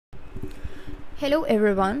Hello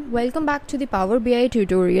everyone, welcome back to the Power BI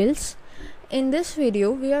tutorials. In this video,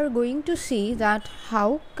 we are going to see that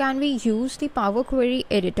how can we use the Power Query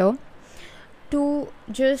editor to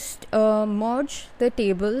just merge the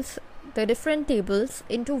tables, the different tables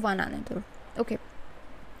into one another. Okay,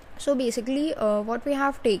 so basically what we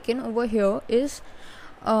have taken over here is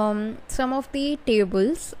some of the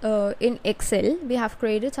tables in Excel. We have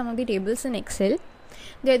created some of the tables in Excel.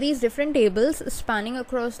 There are these different tables spanning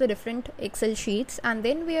across the different Excel sheets, and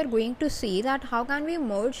then we are going to see that how can we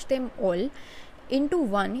merge them all into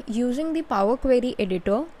one using the Power Query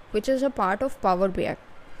editor, which is a part of Power BI.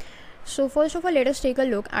 So first of all, let us take a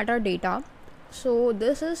look at our data. So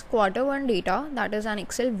this is Q1 data, that is an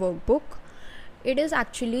Excel workbook. It is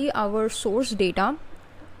actually our source data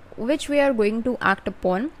which we are going to act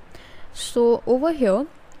upon. So over here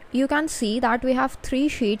you can see that we have three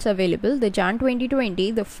sheets available: the Jan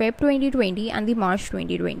 2020, the Feb 2020 and the March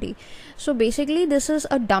 2020. So basically this is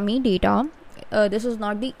a dummy data. This is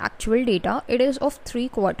not the actual data. It is of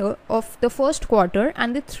the first quarter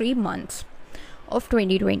and the 3 months of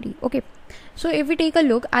 2020. Okay, so if we take a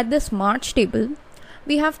look at this March table,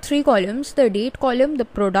 we have three columns: the date column, the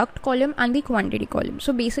product column and the quantity column.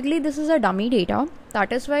 So basically this is a dummy data.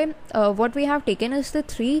 That is why what we have taken is the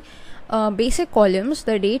three basic columns: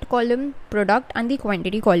 the date column, product and the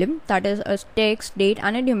quantity column, that is a text, date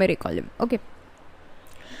and a numeric column. Okay,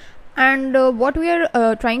 and what we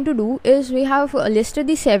are trying to do is we have listed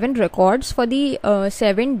the 7 records for the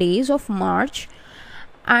 7 days of March,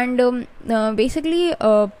 and basically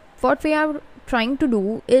what we are trying to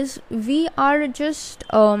do is we are just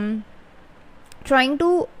trying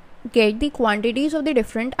to get the quantities of the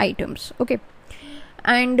different items. Okay,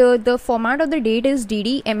 and the format of the date is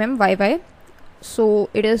DDMMYY. So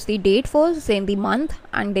it is the date first, then the month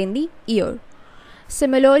and then the year.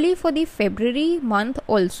 Similarly for the February month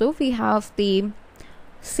also we have the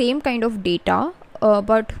same kind of data,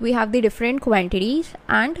 but we have the different quantities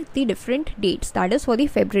and the different dates. That is for the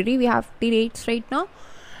February we have the dates right now,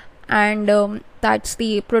 and that's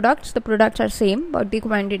the products. The products are same, but the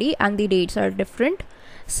quantity and the dates are different.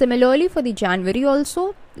 Similarly for the January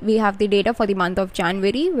also we have the data for the month of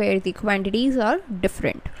January where the quantities are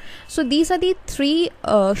different. So these are the three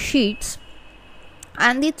sheets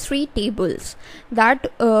and the three tables that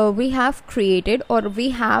we have created or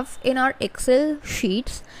we have in our Excel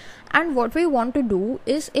sheets. And what we want to do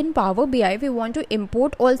is in Power BI we want to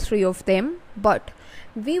import all three of them, but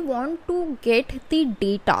we want to get the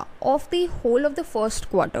data of the whole of the first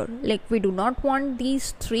quarter. Like, we do not want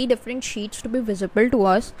these three different sheets to be visible to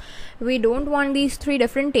us. We don't want these three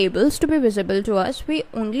different tables to be visible to us. We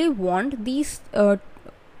only want these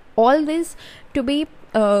all this to be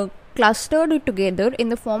clustered together in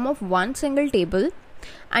the form of one single table,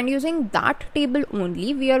 and using that table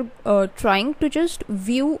only we are trying to just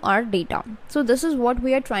view our data. So this is what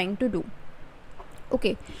we are trying to do.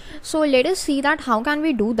 Okay, so let us see that how can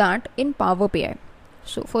we do that in Power BI.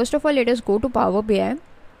 So first of all, let us go to Power BI,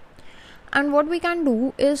 and what we can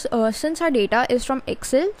do is since our data is from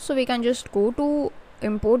Excel, so we can just go to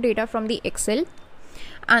import data from the Excel,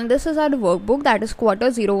 and this is our workbook, that is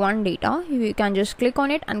Q01 data. You can just click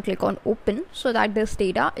on it and click on open so that this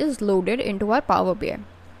data is loaded into our Power BI.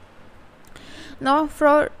 Now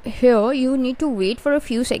for here you need to wait for a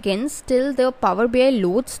few seconds till the Power BI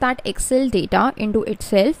loads that Excel data into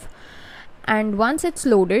itself, and once it's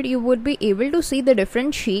loaded you would be able to see the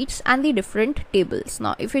different sheets and the different tables.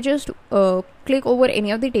 Now if you just click over any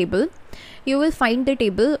of the table, you will find the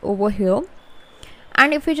table over here,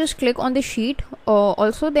 and if you just click on the sheet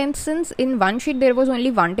also, then since in one sheet there was only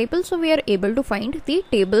one table, so we are able to find the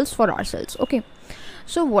tables for ourselves. Okay,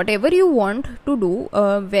 so whatever you want to do,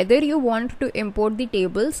 whether you want to import the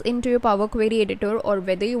tables into your Power Query editor or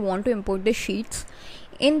whether you want to import the sheets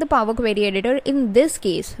in the Power Query editor, in this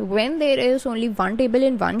case when there is only one table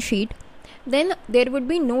in one sheet, then there would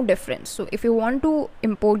be no difference. So if you want to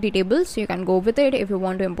import the tables, you can go with it. If you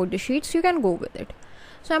want to import the sheets, you can go with it.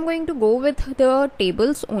 So I'm going to go with the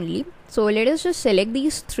tables only. So let us just select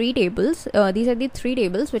these three tables. These are the three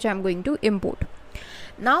tables which I'm going to import.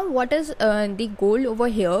 Now what is the goal over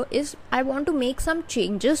here is I want to make some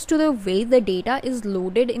changes to the way the data is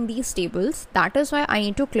loaded in these tables. That is why I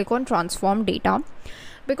need to click on transform data,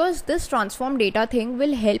 because this transform data thing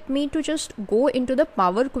will help me to just go into the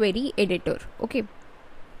Power Query editor. Okay,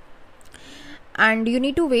 and you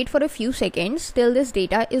need to wait for a few seconds till this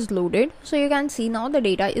data is loaded. So you can see now the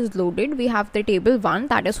data is loaded. We have the table 1,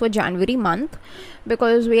 that is for January month,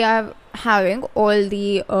 because we are having all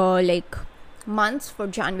the months for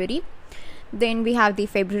January. then we have the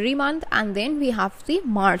February month, and then we have the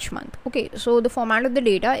March month. Okay, so the format of the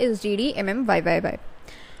data is DD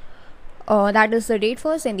that is the date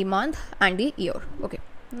first, then the month and the year. Okay,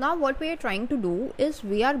 now what we are trying to do is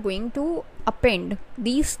we are going to append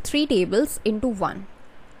these three tables into one.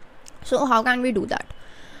 So how can we do that?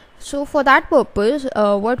 So for that purpose,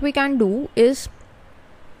 what we can do is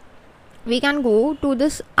we can go to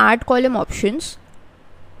this add column options,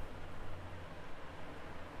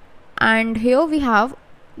 and here we have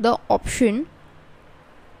the option,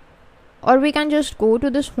 or we can just go to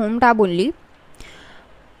this home tab only,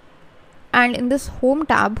 and in this home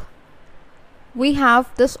tab we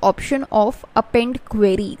have this option of append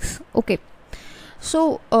queries. Okay,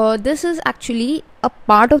 so this is actually a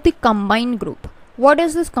part of the combine group. What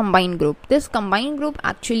is this combine group? This combine group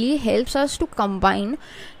actually helps us to combine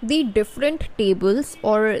the different tables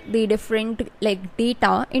or the different like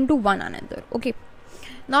data into one another. Okay,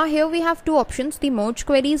 now here we have two options, the merge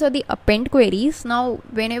queries or the append queries. Now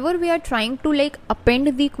whenever we are trying to like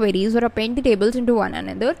append the queries or append the tables into one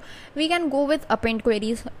another, we can go with append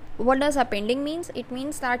queries. What does appending means? It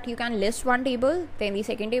means that you can list one table, then the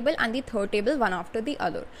second table and the third table one after the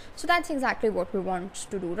other. So that's exactly what we want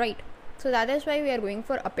to do, right? So that is why we are going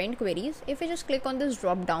for append queries. If we just click on this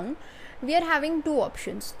drop down, we are having two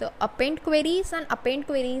options, the append queries and append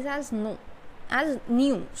queries as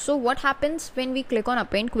new. So what happens when we click on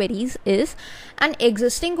append queries is an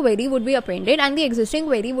existing query would be appended and the existing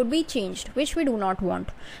query would be changed, which we do not want.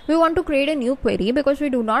 We want to create a new query because we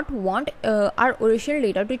do not want our original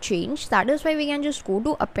data to change. That is why we can just go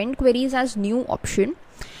to append queries as new option.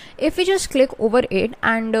 If we just click over it,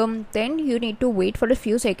 and then you need to wait for a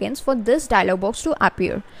few seconds for this dialog box to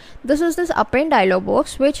appear. This is this append dialog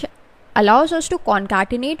box, which allows us to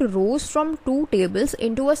concatenate rows from two tables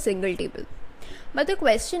into a single table. But the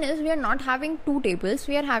question is, we are not having two tables,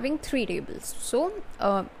 we are having three tables. So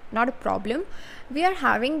not a problem. We are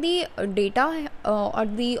having the data or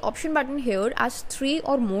the option button here as three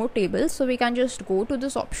or more tables. So we can just go to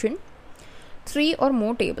this option, three or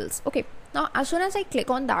more tables. Okay, now as soon as I click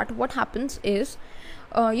on that, what happens is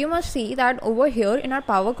you must see that over here in our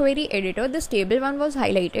Power Query editor, this table 1 was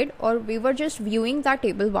highlighted, or we were just viewing that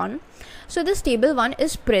table 1. So this table 1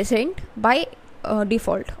 is present by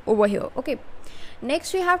default over here. Okay,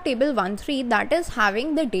 next we have table 1.3 that is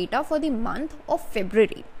having the data for the month of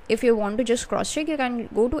February. If you want to just cross check, you can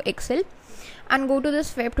go to Excel and go to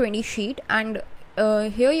this Feb 20 sheet, and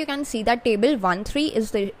here you can see that table 1.3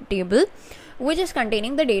 is the table which is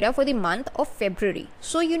containing the data for the month of February.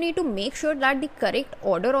 So you need to make sure that the correct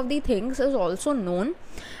order of the things is also known,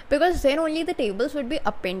 because then only the tables would be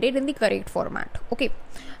appended in the correct format. Okay,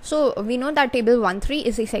 so we know that table 1.3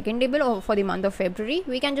 is the second table for the month of February.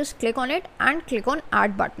 We can just click on it and click on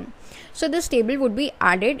add button. So this table would be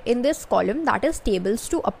added in this column, that is tables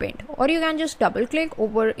to append, or you can just double click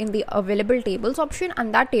over in the available tables option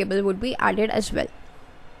and that table would be added as well.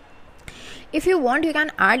 If you want, you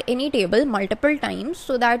can add any table multiple times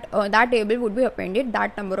so that that table would be appended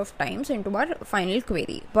that number of times into our final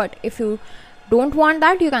query. But if you don't want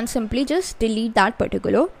that, you can simply just delete that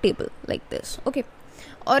particular table like this. Okay,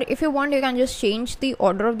 or if you want, you can just change the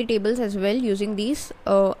order of the tables as well using these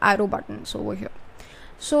arrow buttons over here.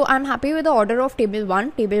 So I'm happy with the order of table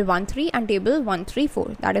 1, table 1.3 and table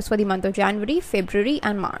 1.3.4, that is for the month of January, February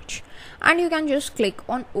and March, and you can just click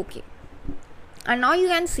on OK. And now you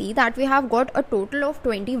can see that we have got a total of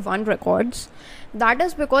 21 records. That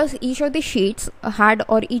is because each of the sheets had,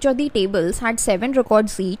 or each of the tables had 7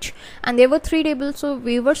 records each, and there were 3 tables, so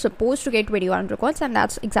we were supposed to get 21 records, and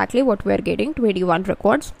that's exactly what we are getting, 21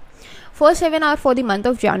 records. First 7 are for the month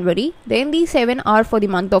of January, then the 7 are for the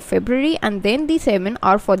month of February, and then the 7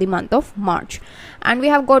 are for the month of March. And we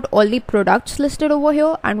have got all the products listed over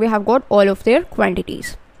here, and we have got all of their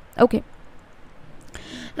quantities. Okay.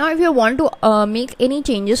 Now if you want to make any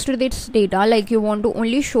changes to this data, like you want to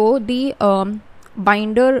only show the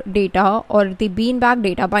binder data or the beanbag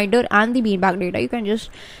data, binder and the beanbag data, you can just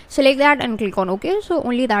select that and click on OK. So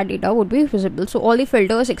only that data would be visible, so all the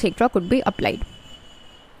filters etc. could be applied,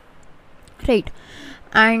 right?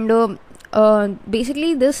 And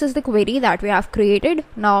basically this is the query that we have created.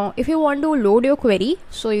 Now if you want to load your query,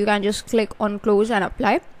 so you can just click on close and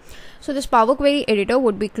apply. So this Power Query editor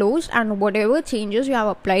would be closed, and whatever changes you have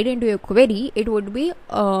applied into your query, it would be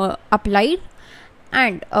applied,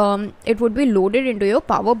 and it would be loaded into your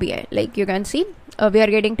Power BI. Like you can see, we are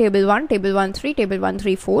getting table 1, table 1.3, table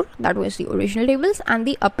 1.3.4, that was the original tables, and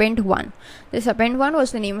the append 1. This append 1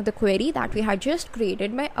 was the name of the query that we had just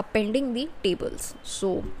created by appending the tables.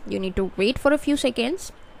 So you need to wait for a few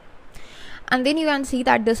seconds. and then you can see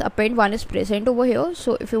that this append one is present over here.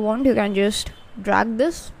 So if you want, you can just drag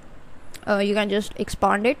this, you can just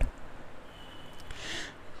expand it,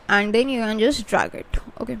 and then you can just drag it.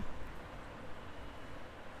 Okay,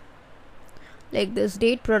 like this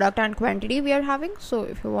date, product and quantity we are having. So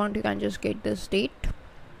if you want, you can just get this date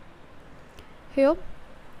here,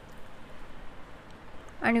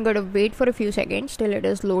 and you gotta wait for a few seconds till it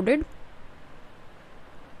is loaded.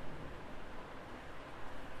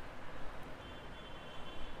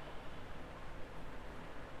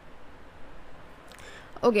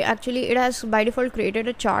 Okay, actually it has by default created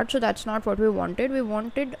a chart, so that's not what we wanted. We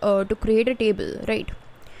wanted to create a table, right?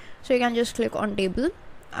 So you can just click on table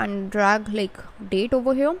and drag like date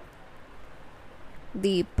over here,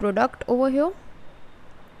 the product over here,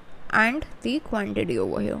 and the quantity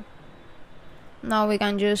over here. Now we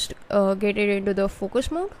can just get it into the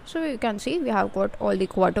focus mode. So you can see we have got all the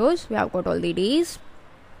quarters, we have got all the days,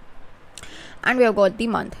 and we have got the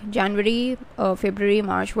month, January, February,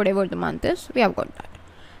 March, whatever the month is, we have got that.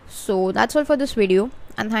 So that's all for this video,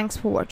 and thanks for watching.